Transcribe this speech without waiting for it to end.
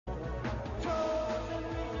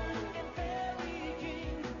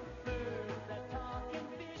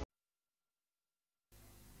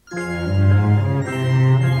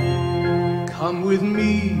Come with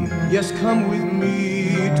me, yes, come with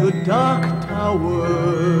me to Dark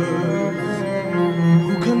Towers.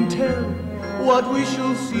 Who can tell what we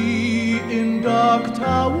shall see in Dark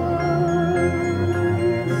Towers?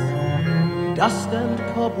 Dust and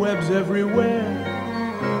cobwebs everywhere,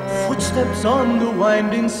 footsteps on the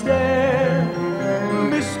winding stair.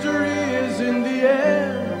 Mystery is in the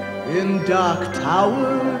air in Dark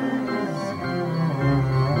Towers.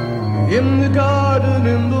 In the garden,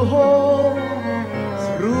 in the hall,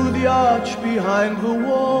 through the arch behind the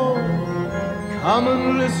wall, come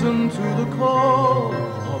and listen to the call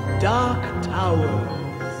of Dark Towers.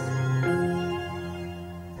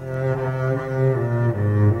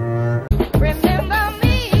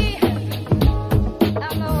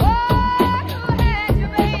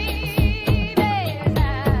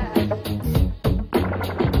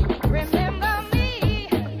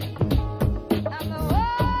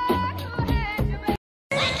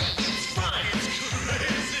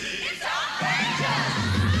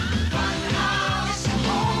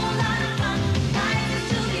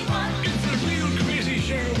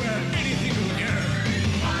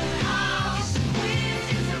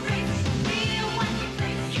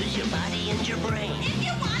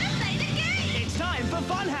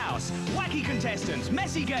 Funhouse! Wacky contestants,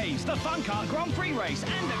 messy games, the Fun Car Grand Prix race,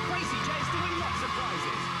 and a crazy chance to win lots of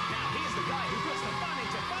prizes. Now here's the guy who puts the fun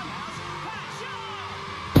into Funhouse, Pat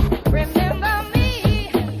Shaw! Remember me,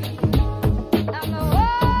 I'm the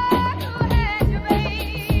one who had you,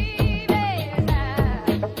 baby.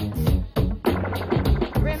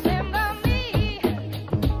 Remember me,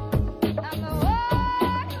 I'm the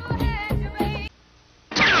one who had you, baby.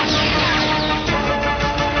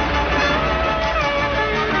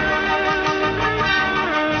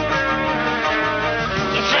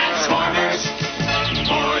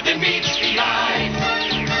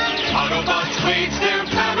 Autobots wage their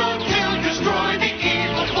battle to destroy the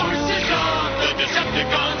evil forces of the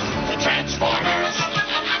Decepticons, the Transformers.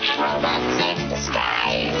 Robots in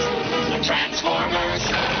disguise, the Transformers.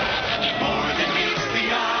 More than meets the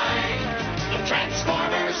eye, the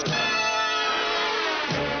Transformers.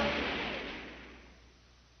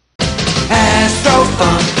 Astro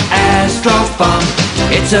Fun,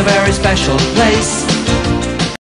 it's a very special place.